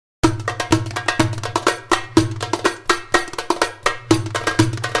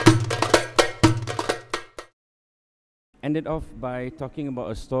ended off by talking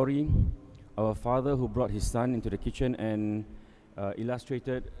about a story of a father who brought his son into the kitchen and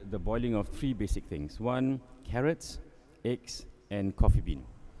illustrated the boiling of three basic things. One, carrots, eggs, and coffee bean.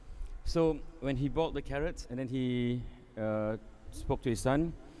 So when he boiled the carrots and then he spoke to his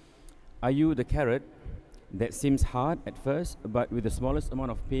son, are you the carrot that seems hard at first, but with the smallest amount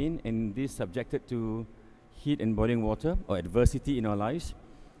of pain and this subjected to heat and boiling water or adversity in our lives,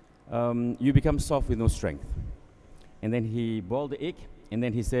 you become soft with no strength? And then he boiled the egg, and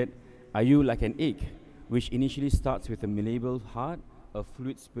then he said, are you like an egg, which initially starts with a malleable heart, a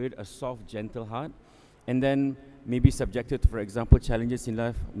fluid spirit, a soft, gentle heart, and then maybe subjected to, for example, challenges in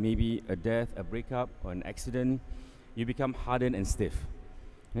life, maybe a death, a breakup, or an accident, you become hardened and stiff.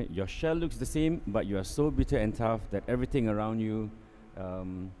 Right? Your shell looks the same, but you are so bitter and tough that everything around you,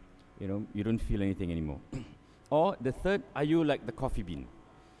 you don't feel anything anymore. Or the third, are you like the coffee bean?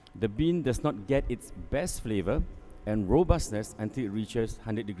 The bean does not get its best flavor and robustness until it reaches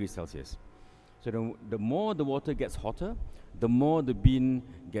 100 degrees Celsius. So the more the water gets hotter, the more the bean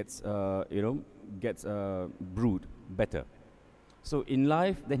gets brewed better. So in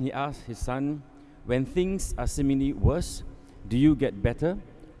life, then he asked his son, when things are seemingly worse, do you get better?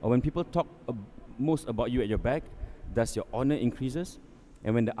 Or when people talk most about you at your back, does your honor increases?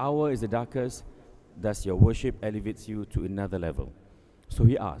 And when the hour is the darkest, does your worship elevates you to another level? So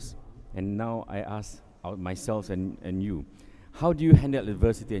he asked, and now I ask myself and you, how do you handle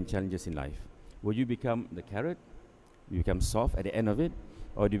adversity and challenges in life? Will you become the carrot? You become soft at the end of it?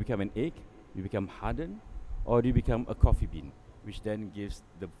 Or do you become an egg? You become hardened? Or do you become a coffee bean, which then gives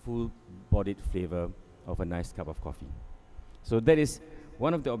the full-bodied flavor of a nice cup of coffee? So that is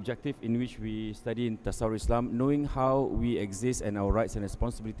one of the objectives in which we study in Tasawwur Islam, knowing how we exist and our rights and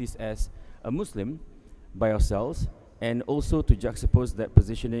responsibilities as a Muslim by ourselves, and also to juxtapose that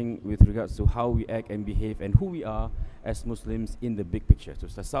positioning with regards to how we act and behave and who we are as Muslims in the big picture. So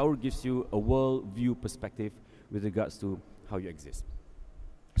Tasawwur gives you a world view perspective with regards to how you exist.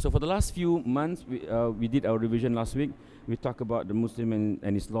 So for the last few months, we did our revision last week. We talked about the Muslim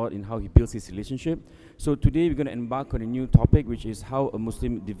and his Lord and how he builds his relationship. So today we're going to embark on a new topic, which is how a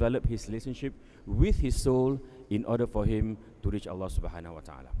Muslim develop his relationship with his soul in order for him to reach Allah subhanahu wa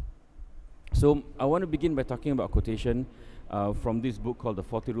ta'ala. So I want to begin by talking about a quotation from this book called The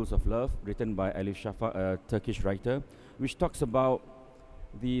 40 Rules of Love, written by Alif Shafak, a Turkish writer, which talks about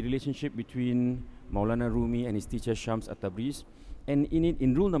the relationship between Maulana Rumi and his teacher Shams at-Tabriz. And in it,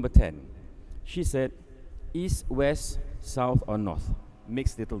 in rule number 10, she said, east, west, south or north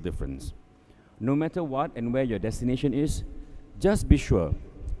makes little difference. No matter what and where your destination is, just be sure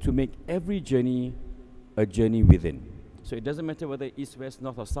to make every journey a journey within. So it doesn't matter whether east, west,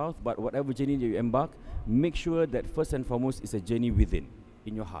 north or south, but whatever journey you embark, make sure that first and foremost is a journey within,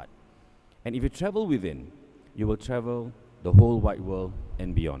 in your heart. And if you travel within, you will travel the whole wide world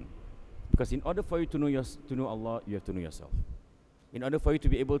and beyond. Because in order for you to know Allah, you have to know yourself. In order for you to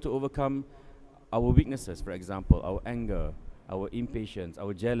be able to overcome our weaknesses, for example, our anger, our impatience,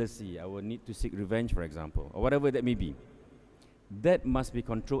 our jealousy, our need to seek revenge, for example, or whatever that may be, that must be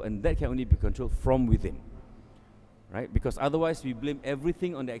controlled, and that can only be controlled from within. Right? Because otherwise we blame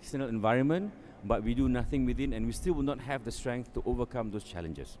everything on the external environment, but we do nothing within, and we still will not have the strength to overcome those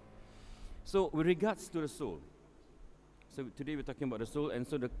challenges. So with regards to the soul, so today we're talking about the soul, and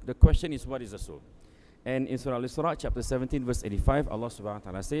so the question is, what is the soul? And in Surah Al-Isra, chapter 17, verse 85, Allah subhanahu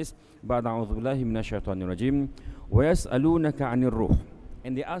wa ta'ala says, بَعْدَ أَعُوذُ بِاللَّهِ مِنَ الشَّيْطَانِ الرَّجِيمِ وَيَسْأَلُونَكَ عَنِ الرُّوحِ.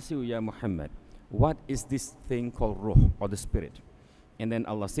 And they ask you, Ya Muhammad, what is this thing called ruh, or the spirit? And then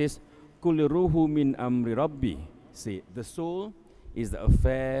Allah says, قُلِ الرُّوحُ مِنْ أَمْرِ رَبِّي. Say, the soul is the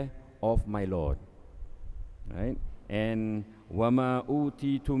affair of my Lord. Right? And وَمَا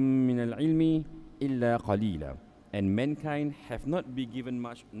أُوتِيتُم مِّنَ الْعِلْمِ إِلَّا قَلِيلًا. And mankind have not been given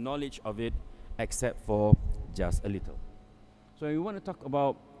much knowledge of it except for just a little. So we want to talk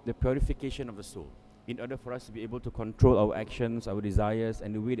about the purification of the soul in order for us to be able to control our actions, our desires,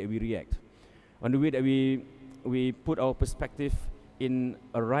 and the way that we react, on the way that we put our perspective in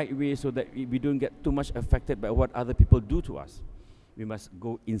a right way so that we don't get too much affected by what other people do to us. We must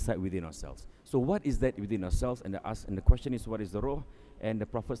go inside within ourselves. So what is that within ourselves? And the question is, what is the ruh? And the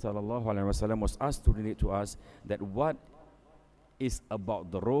Prophet ﷺ was asked to relate to us that what is about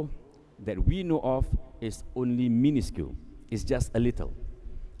the ruh that we know of is only minuscule. It's just a little.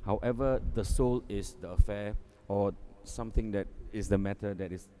 However, the soul is the affair, or something that is the matter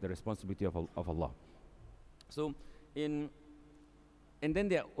that is the responsibility of Allah. So, and then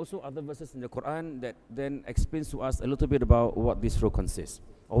there are also other verses in the Quran that then explains to us a little bit about what this ruh consists,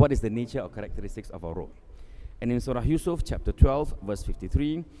 or what is the nature or characteristics of our ruh. And in Surah Yusuf, chapter 12, verse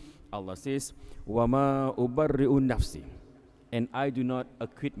 53, Allah says, وَمَا أُبَرِّئُ نَفْسِي, and I do not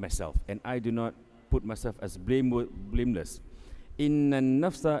acquit myself, and I do not put myself as blameless. إِنَّ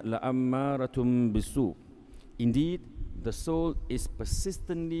النَّفْسَ لَأَمَّارَةٌ بِالسُّوءِ, indeed, the soul is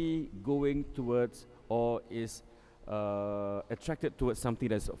persistently going towards or is attracted towards something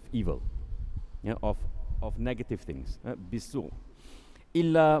that's of evil, of negative things. Bisu.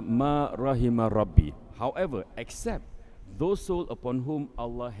 Illa ma rahima Rabbi. However, except those souls upon whom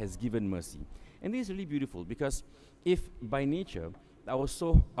Allah has given mercy. And this is really beautiful, because if by nature our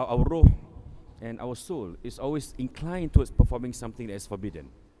soul, our ruh and our soul is always inclined towards performing something that is forbidden,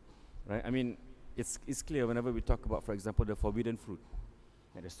 right? I mean, it's clear whenever we talk about, for example, the forbidden fruit.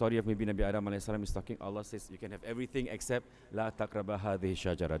 And the story of maybe Nabi Adam alayhi salam is talking, Allah says you can have everything except la taqraba hadhihi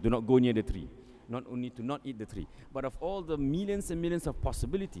shajara. Do not go near the tree. Not only to not eat the tree, but of all the millions and millions of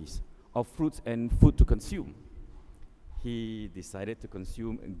possibilities of fruits and food to consume, he decided to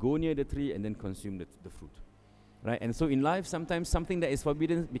consume and go near the tree and then consume the fruit. Right? And so in life, sometimes something that is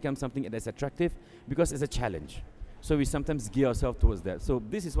forbidden becomes something that is attractive because it's a challenge. So we sometimes gear ourselves towards that. So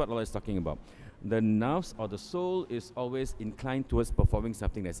this is what Allah is talking about. The nafs or the soul is always inclined towards performing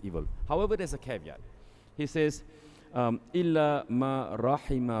something that's evil. However, there's a caveat. He says, Illa ma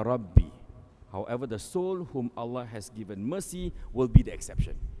rahima Rabbi. However, the soul whom Allah has given mercy will be the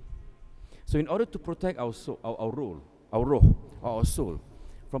exception. So in order to protect our soul, our ruh, our soul,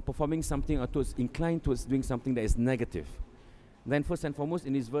 from performing something or inclined towards doing something that is negative, then first and foremost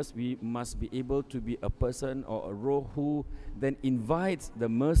in this verse we must be able to be a person or a ruh who then invites the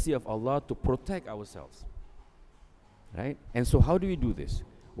mercy of Allah to protect ourselves. Right? And so how do we do this?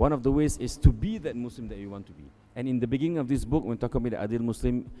 One of the ways is to be that Muslim that we want to be. And in the beginning of this book, when talking about the Adil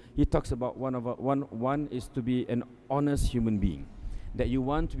Muslim, he talks about one is to be an honest human being. That you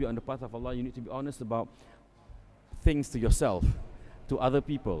want to be on the path of Allah, you need to be honest about things to yourself, to other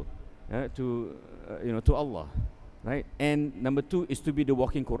people, to Allah, right? And number two is to be the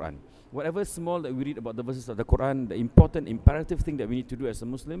walking Quran. Whatever small that we read about the verses of the Quran, the important imperative thing that we need to do as a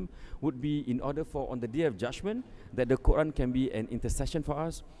Muslim would be, in order for on the day of judgment, that the Quran can be an intercession for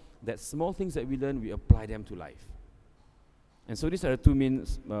us, that small things that we learn, we apply them to life. And so these are the two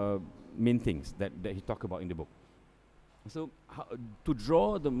main things that he talked about in the book. So to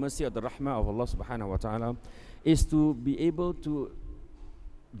draw the mercy of the rahmah of Allah subhanahu wa ta'ala is to be able to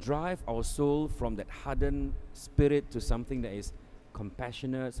drive our soul from that hardened spirit to something that is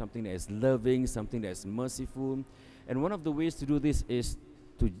compassionate, something that is loving, something that is merciful. And one of the ways to do this is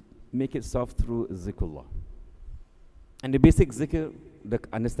to make itself through zikrullah. And the basic zikr, the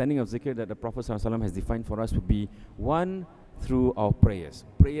understanding of zikr that the Prophet ﷺ has defined for us would be, one, through our prayers.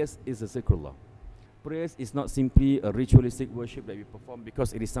 Prayers is a zikrullah. Prayers is not simply a ritualistic worship that we perform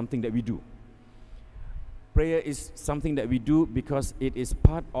because it is something that we do. Prayer is something that we do because it is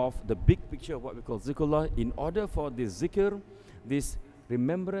part of the big picture of what we call zikrullah. In order for this zikr, this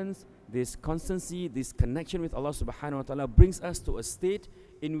remembrance, this constancy, this connection with Allah subhanahu wa ta'ala brings us to a state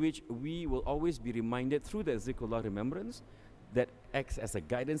in which we will always be reminded through that zikrullah remembrance that acts as a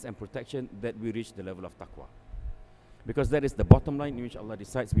guidance and protection that we reach the level of taqwa. Because that is the bottom line in which Allah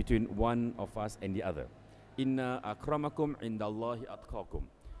decides between one of us and the other. Inna akramakum indallahi atqakum.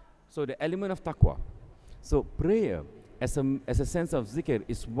 So the element of taqwa. So prayer as a sense of zikr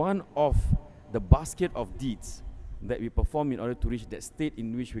is one of the basket of deeds that we perform in order to reach that state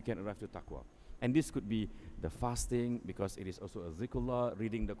in which we can arrive to taqwa. And this could be the fasting, because it is also a zikrullah.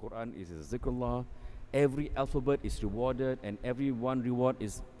 Reading the Quran is a zikrullah. Every alphabet is rewarded, and every one reward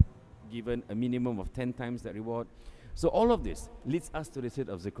is given a minimum of 10 times that reward. So all of this leads us to the state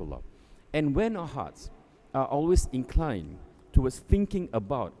of zikrullah. And when our hearts are always inclined towards thinking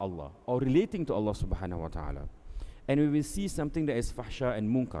about Allah or relating to Allah subhanahu wa ta'ala, and we will see something that is fahsha and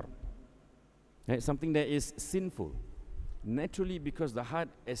munkar, right? Something that is sinful, naturally, because the heart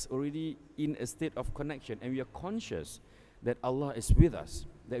is already in a state of connection and we are conscious that Allah is with us,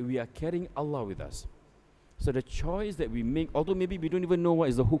 that we are carrying Allah with us. So the choice that we make, although maybe we don't even know what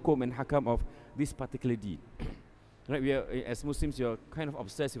is the hukum and hakam of this particular deed, right? We are, as Muslims, you're kind of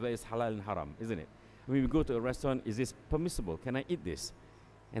obsessed with whether it's halal and haram, isn't it? When we go to a restaurant, is this permissible? Can I eat this?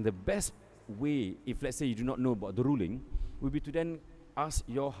 And the best way, if let's say you do not know about the ruling, would be to then ask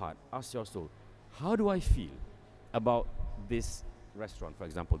your heart, ask your soul, how do I feel about this restaurant, for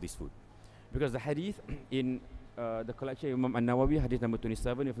example, this food? Because the hadith in the collection of Imam An-Nawawi, hadith number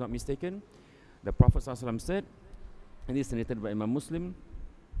 27, if not mistaken, the Prophet ﷺ said, and this is narrated by Imam Muslim,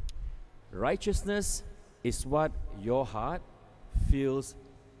 righteousness is what your heart feels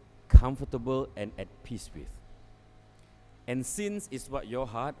comfortable and at peace with. And sins is what your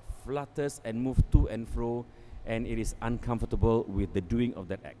heart flutters and moves to and fro, and it is uncomfortable with the doing of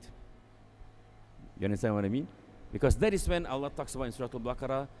that act. You understand what I mean? Because that is when Allah talks about in Surah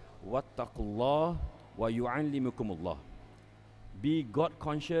Al-Baqarah, وَاتَّقُوا وَيُعَلِّمُكُمُ اللَّهُ. Be God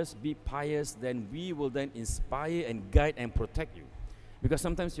conscious, be pious, then we will then inspire and guide and protect you. Because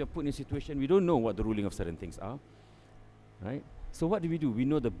sometimes you're put in a situation we don't know what the ruling of certain things are. Right? So what do? We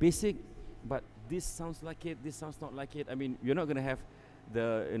know the basic, but this sounds like it, this sounds not like it. I mean, you're not going to have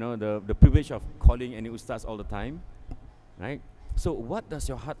the privilege of calling any ustaz all the time. Right? So what does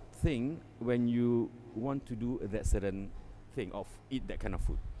your heart think when you want to do that certain thing, of eat that kind of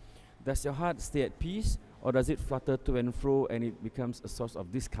food? Does your heart stay at peace, or does it flutter to and fro and it becomes a source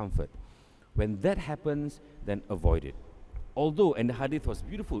of discomfort? When that happens, then avoid it. Although, and the hadith was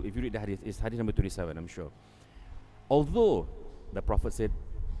beautiful, if you read the hadith, it's hadith number 27, I'm sure. Although the Prophet said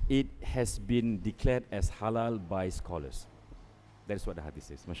it has been declared as halal by scholars. That is what the hadith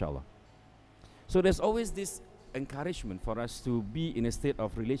says, mashallah. So there's always this encouragement for us to be in a state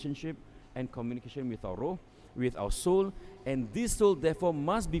of relationship and communication with our ruh, with our soul, and this soul therefore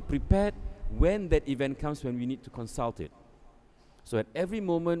must be prepared when that event comes, when we need to consult it. So at every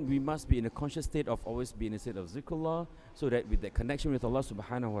moment we must be in a conscious state of always be in a state of zikrullah, so that with that connection with Allah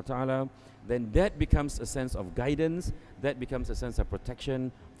subhanahu wa ta'ala, then that becomes a sense of guidance, that becomes a sense of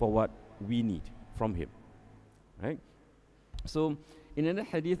protection for what we need from Him. Right? So in another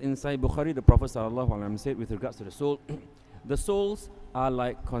hadith in Sahih Bukhari, the Prophet sallallahu alaihi wasallam said with regards to the soul, the souls are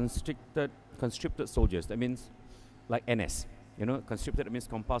like conscripted soldiers. That means like NS. You know, conscripted means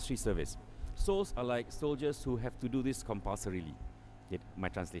compulsory service. Souls are like soldiers who have to do this compulsorily. My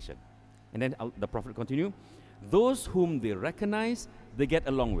translation. And then the Prophet continued, those whom they recognize, they get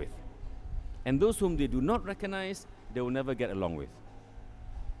along with. And those whom they do not recognize, they will never get along with.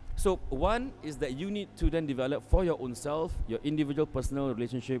 So one is that you need to then develop for your own self, your individual personal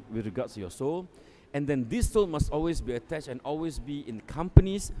relationship with regards to your soul. And then this soul must always be attached and always be in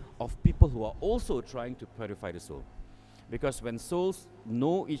companies of people who are also trying to purify the soul. Because when souls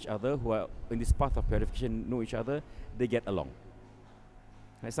know each other, who are in this path of purification, know each other, they get along.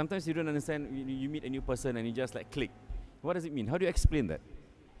 Right? Sometimes you don't understand, you meet a new person and you just like click. What does it mean? How do you explain that?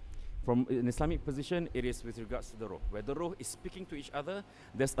 From an Islamic position, it is with regards to the ruh. Where the ruh is speaking to each other,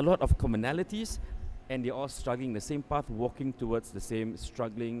 there's a lot of commonalities, and they're all struggling the same path, walking towards the same,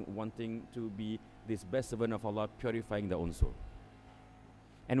 struggling, wanting to be this best servant of Allah, purifying their own soul.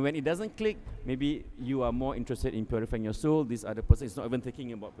 And when it doesn't click, maybe you are more interested in purifying your soul, this other person is not even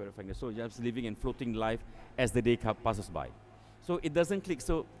thinking about purifying the soul, just living and floating life as the day passes by. So it doesn't click.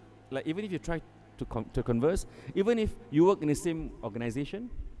 So like even if you try to converse, even if you work in the same organization,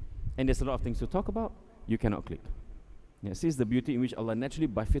 and there's a lot of things to talk about, you cannot click. Yeah, see, the beauty in which Allah naturally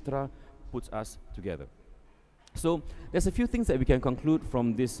by fitrah puts us together. So there's a few things that we can conclude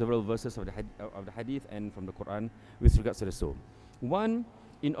from these several verses of the hadith and from the Quran with regards to the soul. One,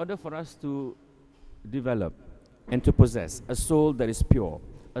 in order for us to develop and to possess a soul that is pure,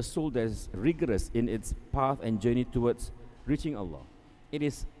 a soul that is rigorous in its path and journey towards reaching Allah, it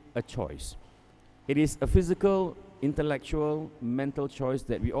is a choice. It is a physical, intellectual, mental choice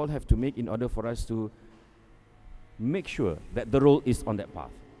that we all have to make in order for us to make sure that the role is on that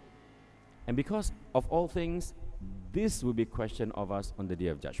path. And because of all things, this will be a question of us on the Day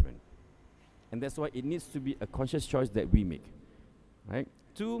of Judgment. And that's why it needs to be a conscious choice that we make. Right?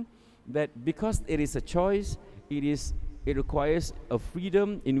 Two, that because it is a choice, it requires a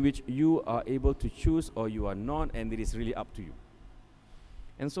freedom in which you are able to choose or you are not, and it is really up to you.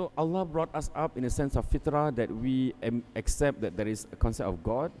 And so Allah brought us up in a sense of fitrah, that we accept that there is a concept of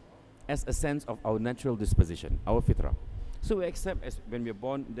God as a sense of our natural disposition, our fitrah. So we accept as when we are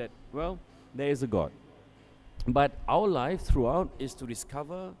born that, well, there is a God. But our life throughout is to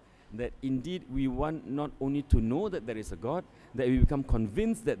discover that indeed we want not only to know that there is a God, that we become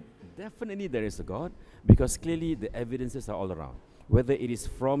convinced that definitely there is a God, because clearly the evidences are all around. Whether it is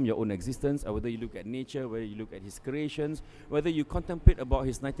from your own existence, or whether you look at nature, whether you look at His creations, whether you contemplate about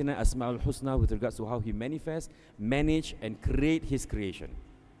His 99 Asma'ul Husna with regards to how He manifests, manage and create His creation.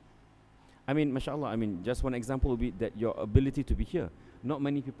 I mean, mashallah, I mean, just one example would be that your ability to be here. Not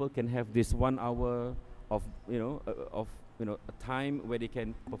many people can have this 1 hour of, a time where they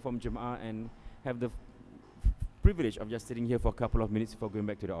can perform Jama'ah and have the privilege of just sitting here for a couple of minutes before going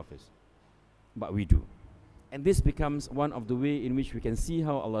back to the office. But we do. And this becomes one of the way in which we can see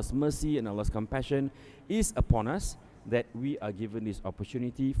how Allah's mercy and Allah's compassion is upon us, that we are given this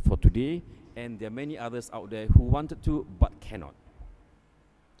opportunity for today, and there are many others out there who wanted to but cannot.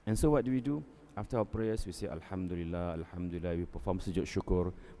 And so what do? After our prayers, we say Alhamdulillah, Alhamdulillah, we perform sujood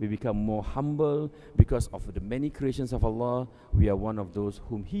shukr, we become more humble because of the many creations of Allah. We are one of those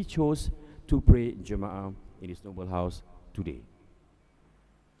whom He chose to pray Jama'ah in His noble house today.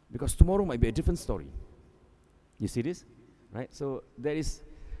 because tomorrow might be a different story. You see this? Right? So there is,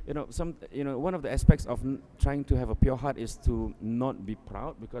 one of the aspects of trying to have a pure heart is to not be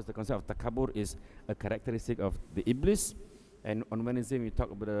proud, because the concept of takabur is a characteristic of the Iblis. And on Wednesday, we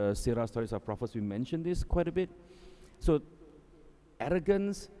talk about the Sirah stories of prophets. We mentioned this quite a bit. So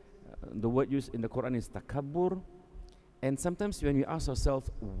arrogance, the word used in the Quran is takabur. And sometimes when we ask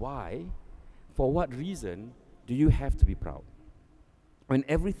ourselves, why, for what reason do you have to be proud? When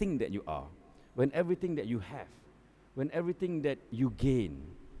everything that you are, when everything that you have, when everything that you gain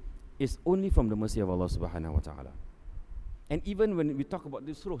is only from the mercy of Allah subhanahu wa ta'ala. And even when we talk about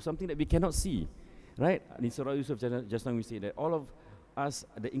this surah, something that we cannot see, right? In Surah Yusuf, just now we say that all of us,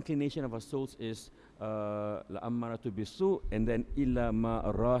 the inclination of our souls is la'ammaratu bisu, and then illa ma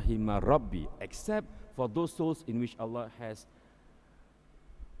rahima rabbi, except for those souls in which Allah has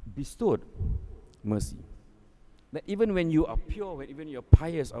bestowed mercy. That even when you are pure, when even you're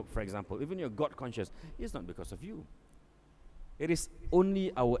pious, for example, even you're God conscious, it's not because of you. It is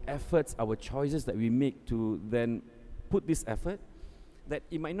only our efforts, our choices that we make to then put this effort, that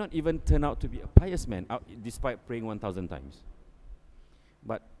it might not even turn out to be a pious man, despite praying 1,000 times.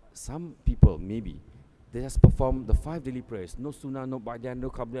 But some people, maybe, they just perform the 5 daily prayers, no sunnah, no ba'dah,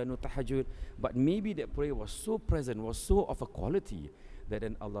 no qabliyah, no tahajjud, but maybe that prayer was so present, was so of a quality, that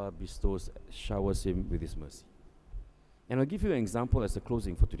then Allah showers him with his mercy. And I'll give you an example as a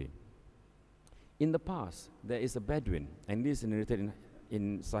closing for today. In the past, there is a Bedouin, and this is narrated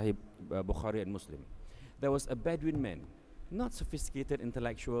in Sahih Bukhari and Muslim. There was a Bedouin man, not sophisticated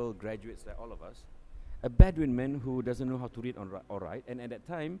intellectual graduates like all of us, a Bedouin man who doesn't know how to read or write. And at that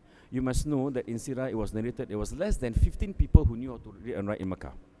time, you must know that in Sirah it was narrated there was less than 15 people who knew how to read and write in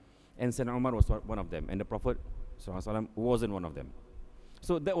Mecca. And Sayyidina Umar was one of them, and the Prophet ﷺ wasn't one of them.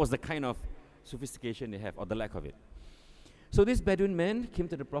 So that was the kind of sophistication they have, or the lack of it. So this Bedouin man came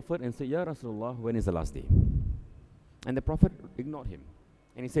to the Prophet and said, Ya Rasulullah, when is the last day? And the Prophet ignored him.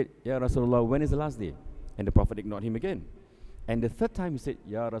 And he said, Ya Rasulullah, when is the last day? And the Prophet ignored him again. And the third time he said,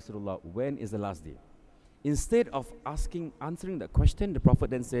 Ya Rasulullah, when is the last day? Instead of answering that question, the Prophet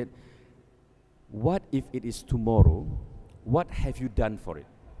then said, what if it is tomorrow? What have you done for it?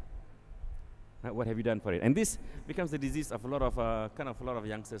 Right, what have you done for it? And this becomes the disease of a lot of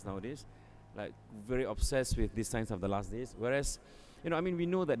youngsters nowadays, like very obsessed with these signs of the last days. Whereas, we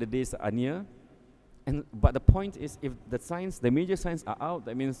know that the days are near, but the point is, if the major signs are out,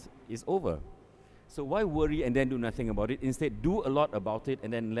 that means it's over. So why worry and then do nothing about it? Instead, do a lot about it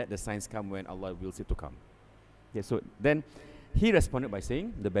and then let the signs come when Allah wills it to come. Okay, so then he responded by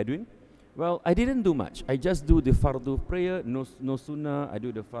saying, the Bedouin, well, I didn't do much. I just do the fardu prayer, no sunnah. I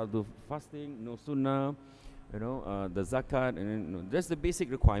do the fardu fasting, no sunnah. The zakat, and that's the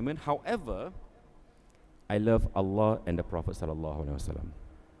basic requirement. However, I love Allah and the Prophet sallallahu alaihi wasallam.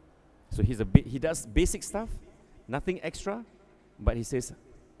 So he does basic stuff, nothing extra, but he says,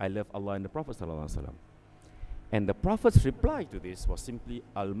 I love Allah and the Prophet sallallahu alaihi wasallam. And the Prophet's reply to this was simply,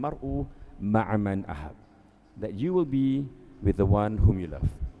 Al-mar'u ma'aman ahab, that you will be with the one whom you love.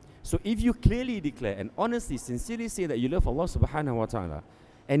 So if you clearly declare and honestly, sincerely say that you love Allah subhanahu wa ta'ala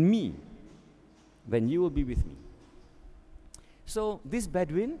and me, then you will be with me. So this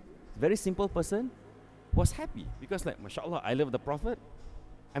Bedouin, very simple person, was happy because mashallah, I love the Prophet,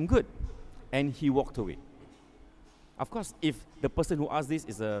 I'm good. And he walked away. Of course, if the person who asked this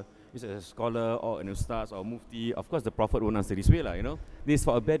is a scholar or an ustaz or mufti, of course the Prophet won't answer this way, This is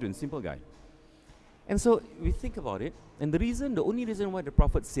for a Bedouin, simple guy. And so we think about it, and the only reason why the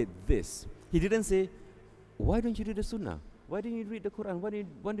Prophet said this, he didn't say, why don't you do the sunnah? Why didn't you read the Quran?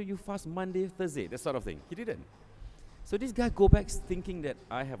 Why do you fast Monday, Thursday? That sort of thing. He didn't. So this guy go back thinking that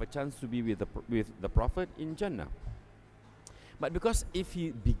I have a chance to be with the Prophet in Jannah. But because if he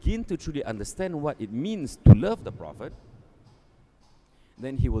begin to truly understand what it means to love the Prophet,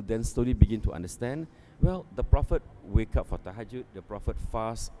 then he will then slowly begin to understand, well, the Prophet wake up for tahajjud, the Prophet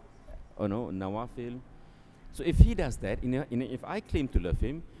fast, nawafil. So if he does that, if I claim to love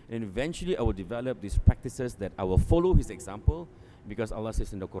him, and eventually I will develop these practices that I will follow his example, because Allah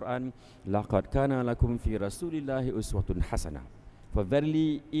says in the Quran, لَقَدْ كَانَ لَكُمْ فِي رَسُولِ اللَّهِ أُسْوَةٌ حَسَنَةٌ. For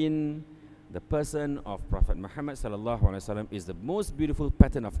verily in the person of Prophet Muhammad sallallahu alaihi wasallam is the most beautiful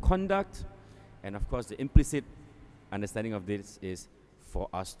pattern of conduct, and of course the implicit understanding of this is for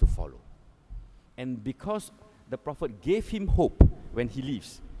us to follow. And because the Prophet gave him hope when he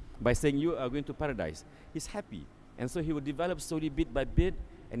leaves by saying you are going to paradise, he's happy, and so he will develop slowly bit by bit,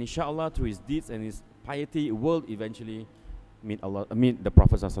 and inshallah through his deeds and his piety will eventually meet the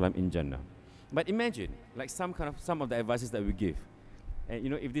Prophet sallallahu alaihi wasallam in Jannah. But imagine some of the advices that we give.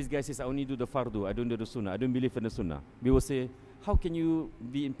 And if this guy says, I only do the fardu, I don't do the sunnah, I don't believe in the sunnah, we will say, how can you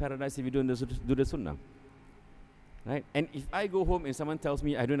be in paradise if you don't do the sunnah? Right? And if I go home and someone tells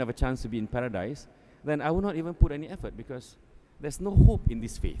me I don't have a chance to be in paradise, then I will not even put any effort, because there's no hope in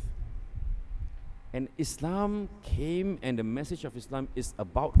this faith. And Islam came, and the message of Islam is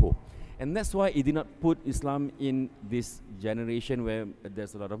about hope. And that's why it did not put Islam in this generation where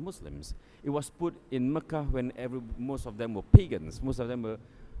there's a lot of Muslims. It was put in Mecca when most of them were pagans. Most of them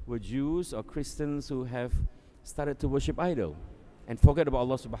were Jews or Christians who have started to worship idol and forget about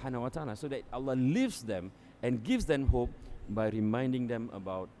Allah subhanahu wa ta'ala, so that Allah lifts them and gives them hope by reminding them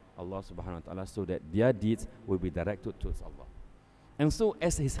about Allah subhanahu wa ta'ala, so that their deeds will be directed towards Allah. And so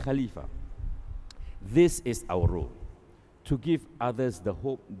as his Khalifa, this is our role, to give others the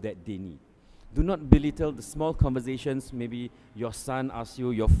hope that they need. Do not belittle the small conversations. Maybe your son asks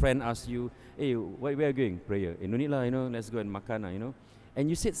you, your friend asks you, hey, where are you going? Prayer. No need lah, let's go and makan, And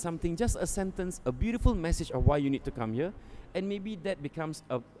you said something, just a sentence, a beautiful message of why you need to come here. And maybe that becomes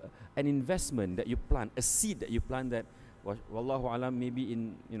an investment that you plant, a seed that you plant that, wallahu alam, maybe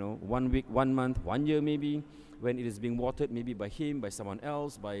in 1 week, 1 month, 1 year maybe, when it is being watered, maybe by him, by someone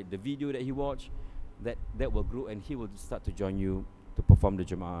else, by the video that he watched, that will grow, and he will start to join you to perform the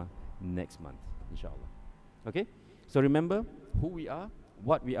Jama'ah next month, inshallah. Okay? So remember who we are,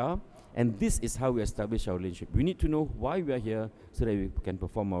 what we are, and this is how we establish our relationship. We need to know why we are here so that we can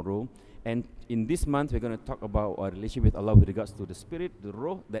perform our role. And in this month, we're going to talk about our relationship with Allah with regards to the spirit, the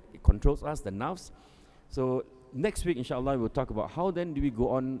ruh that controls us, the nafs. So next week, inshallah, we'll talk about how then do we go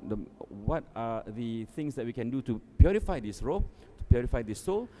on, what are the things that we can do to purify this ruh, to purify this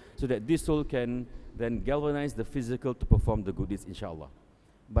soul, so that this soul can then galvanize the physical to perform the good deeds, inshallah.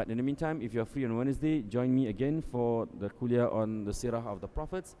 But in the meantime, if you're free on Wednesday, join me again for the Kuliah on the Sirah of the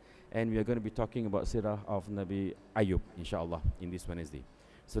Prophets, and we are going to be talking about Sirah of Nabi Ayub, inshallah, in this Wednesday.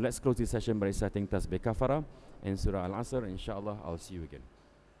 So let's close this session by reciting Tasbih Kafara and Surah Al-Asr. Inshallah, I'll see you again.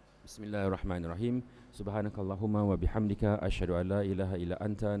 Bismillahirrahmanirrahim. Subhanakallahumma wa bihamdika ashhadu an la ilaha illa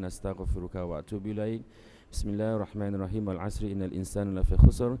anta nastaghfiruka wa atubu ilayk. Bismillahirrahmanirrahim. Al-asri innal insana lafi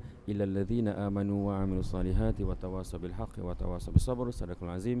khusr illa alladhina amanu wa amilu salihati wa tawasaw bil haqqi wa tawasaw bis sabr.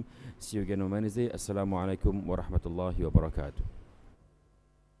 Sadaqal azim. See you again on Wednesday. Assalamu alaikum wa rahmatullahi wa barakatuh.